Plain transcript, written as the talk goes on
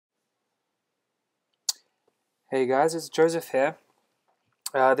Hey guys, it's Joseph here.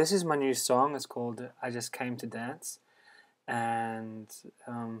 This is my new song. It's called I Just Came to Dance. And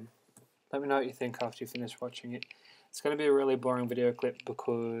let me know what you think after you finish watching it. It's going to be a really boring video clip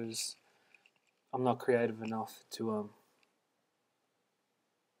because I'm not creative enough to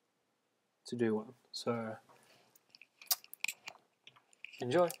do one. So,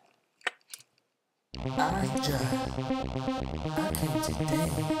 enjoy. I came to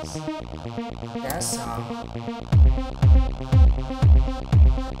dance. That's all.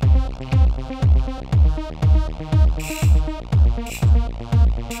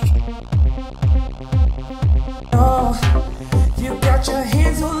 Oh, you got your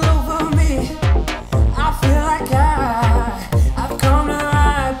hands all over me. I feel like I've come to the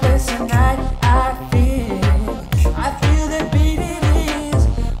right place tonight. I feel the beat it is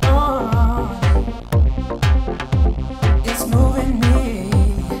on. It's moving me.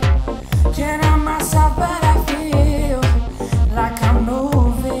 Can't help myself, but I feel like I'm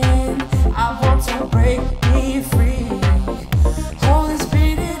moving. I want to break me free. Hold this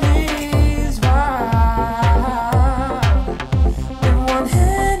beat, it is wild. With one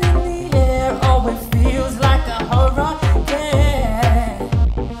hand in the air, oh, it feels like a hurricane.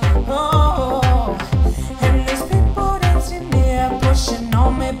 Oh, and there's people dancing here, pushing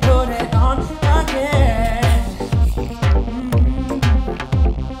on me, put it on again.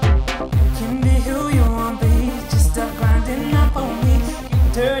 Can be who you want to be, just stop grinding up on me.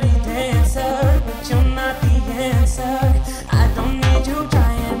 You dirty dancer, but you're not the answer. I don't need you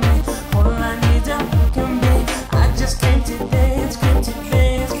trying me, all I need can be. I just came to dance, came to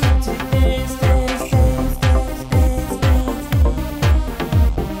dance, came to dance, dance, dance, dance, dance, dance.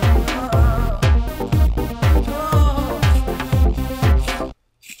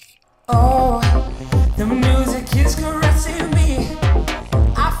 Oh, the music is caressing me.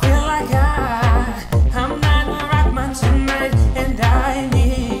 I feel like I'm not the right man tonight, and I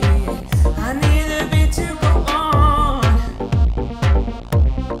need the beat to go on.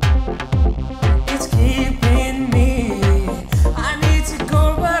 It's keeping me. I need to go,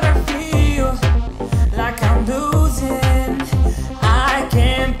 but I feel like I'm losing. I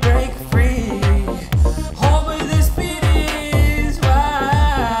can't break free. Oh, but this beat is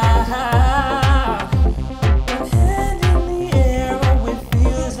wild. One hand in the air, oh, it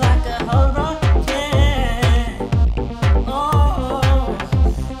feels like a hurricane. Oh,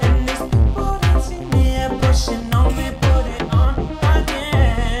 and there's people dancing here, pushing on me, put it on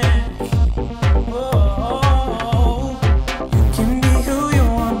again. Oh, you can be who you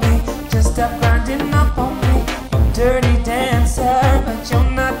want to be, just stop grinding up on me. You dirty dancer, but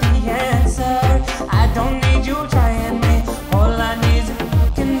you're not the answer. I don't need you trying me, all I need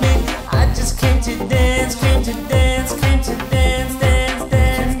can be. I just came to dance, came to dance, came to dance, dance,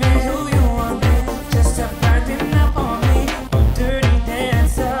 dance. Can be who you want to be, just stop grinding up on me. You dirty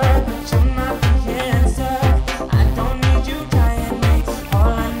dancer, but you're not the answer. I don't need you trying me,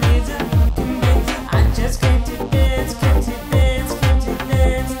 all I need can be. I just came to dance, came to dance, came to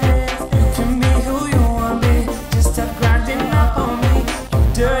dance, dance, dance. Can be who you want to be, just stop grinding up on me. You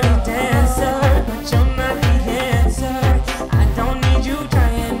dirty dancer, but you're not the answer. I don't need you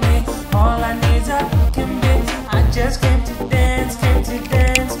trying me, all I need can be. I just came to dance, came to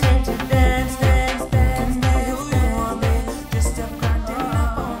dance, came to dance, dance, dance. Can be who you want to be, just stop grinding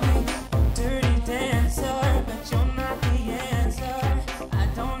up on me. You dirty dancer, but you're not the answer. I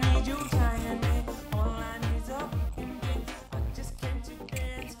don't need you trying me, all I need can be. I just came to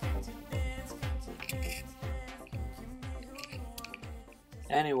dance, came to dance, came to dance, dance. Can be who you want to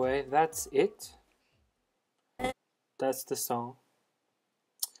be. Anyway, that's it. That's the song.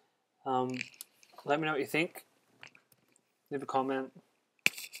 Let me know what you think. Leave a comment,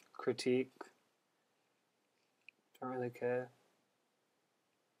 critique. Don't really care.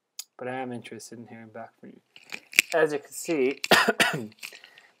 But I am interested in hearing back from you. As you can see,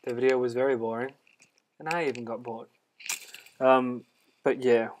 the video was very boring. And I even got bored. But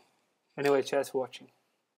yeah. Anyway, cheers for watching.